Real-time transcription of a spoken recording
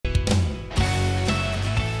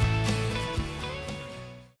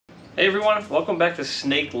Hey everyone, welcome back to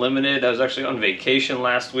Snake Limited. I was actually on vacation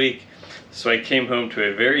last week, so I came home to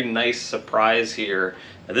a very nice surprise here.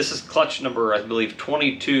 Now, this is clutch number, I believe,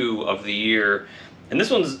 22 of the year, and this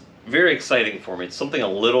one's very exciting for me. It's something a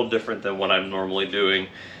little different than what I'm normally doing.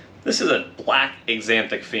 This is a black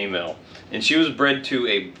Axanthic female, and she was bred to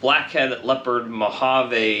a Blackhead leopard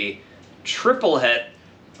mojave triple het,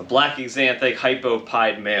 a black Axanthic hypo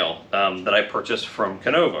pied male that I purchased from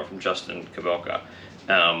Canova, from Justin Kabelka.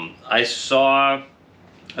 I saw,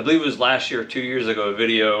 I believe it was last year or 2 years ago, a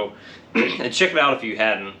video, and check it out if you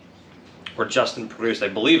hadn't, where Justin produced, I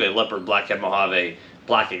believe, a leopard blackhead mojave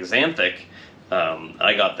black Axanthic.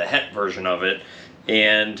 I got the het version of it,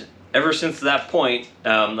 and ever since that point,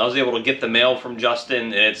 I was able to get the male from Justin,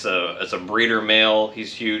 and it's a breeder male.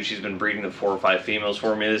 He's huge. He's been breeding the 4 or 5 females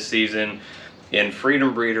for me this season. In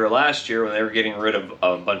Freedom Breeder last year, when they were getting rid of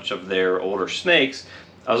a bunch of their older snakes,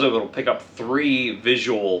 I was able to pick up 3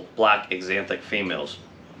 visual black Axanthic females.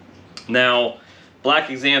 Now, black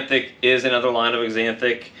Axanthic is another line of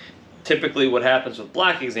Axanthic. Typically what happens with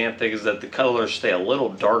black Axanthic is that the colors stay a little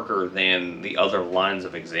darker than the other lines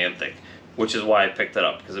of Axanthic, which is why I picked it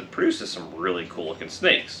up, because it produces some really cool looking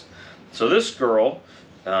snakes. So this girl,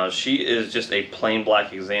 she is just a plain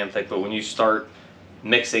black Axanthic, but when you start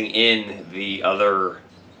mixing in the other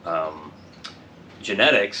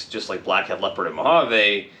genetics, just like blackhead, leopard, and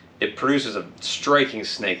mojave, it produces a striking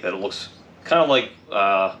snake that it looks kind of like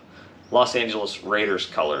Los Angeles Raiders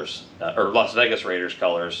colors, or Las Vegas Raiders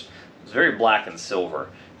colors. It's very black and silver.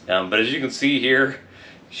 But as you can see here,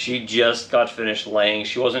 she just got finished laying.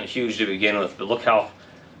 She wasn't huge to begin with, but look how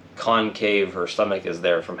concave her stomach is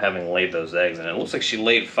there from having laid those eggs. And it looks like she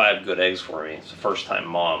laid 5 good eggs for me. It's a first-time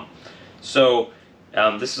mom. So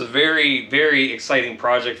this is a very, very exciting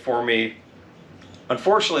project for me.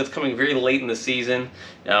 Unfortunately, it's coming very late in the season.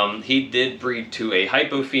 He did breed to a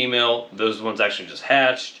hypo female. Those ones actually just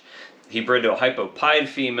hatched. He bred to a hypo pied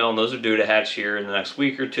female, and those are due to hatch here in the next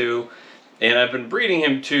week or two. And I've been breeding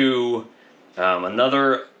him to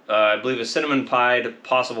another, I believe, a cinnamon pied,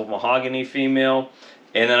 possible mahogany female.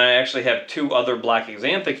 And then I actually have 2 other black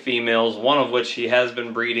Axanthic females, one of which he has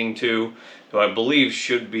been breeding to, who I believe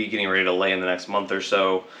should be getting ready to lay in the next month or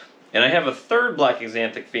so. And I have a 3rd black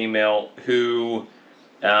Axanthic female who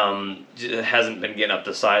hasn't been getting up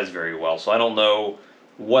to size very well. So I don't know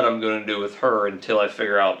what I'm going to do with her until I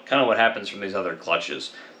figure out kind of what happens from these other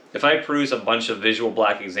clutches. If I produce a bunch of visual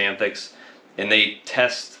black Axanthics and they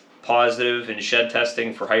test positive in shed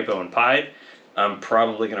testing for hypo and pied, I'm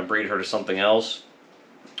probably going to breed her to something else.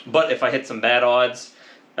 But if I hit some bad odds,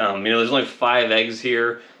 there's only 5 eggs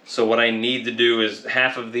here, so what I need to do is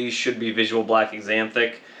half of these should be visual black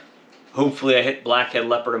Axanthic. Hopefully I hit blackhead,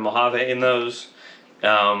 leopard, and mojave in those.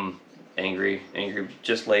 Angry,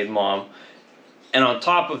 just laid mom. And on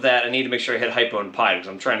top of that, I need to make sure I hit hypo and pied, because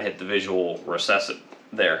I'm trying to hit the visual recessive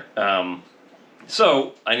there.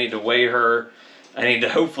 So I need to weigh her. I need to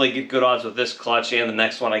hopefully get good odds with this clutch and the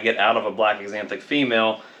next one I get out of a black Axanthic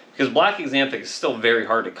female, because black Axanthic is still very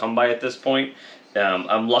hard to come by at this point.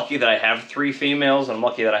 I'm lucky that I have 3 females. I'm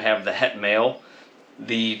lucky that I have the het male.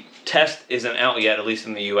 The test isn't out yet, at least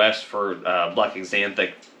in the US, for black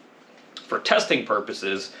Axanthic for testing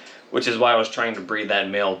purposes, which is why I was trying to breed that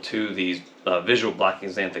male to these visual black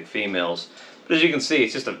Axanthic females. But as you can see,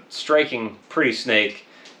 it's just a striking, pretty snake.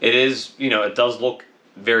 It is, it does look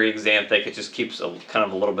very Axanthic. It just keeps kind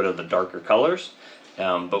of a little bit of the darker colors.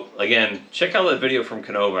 But again, check out that video from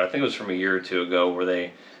Canova. I think it was from a year or 2 ago, where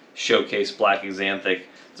they showcased black Axanthic.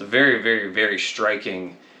 It's a very, very, very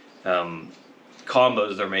striking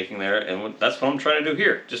combos they're making there, and that's what I'm trying to do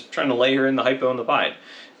here. Just trying to lay her in the hypo and the pied.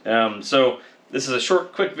 So this is a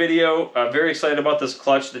short, quick video. I'm very excited about this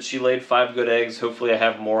clutch that she laid 5 good eggs. Hopefully I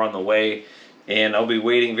have more on the way, and I'll be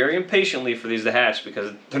waiting very impatiently for these to hatch,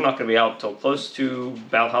 because they're not going to be out until close to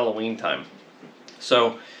about Halloween time.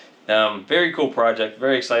 So very cool project.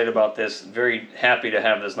 Very excited about this. Very happy to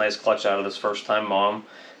have this nice clutch out of this first-time mom.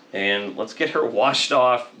 And let's get her washed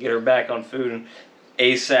off, get her back on food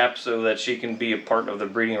ASAP, so that she can be a part of the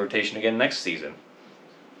breeding rotation again next season.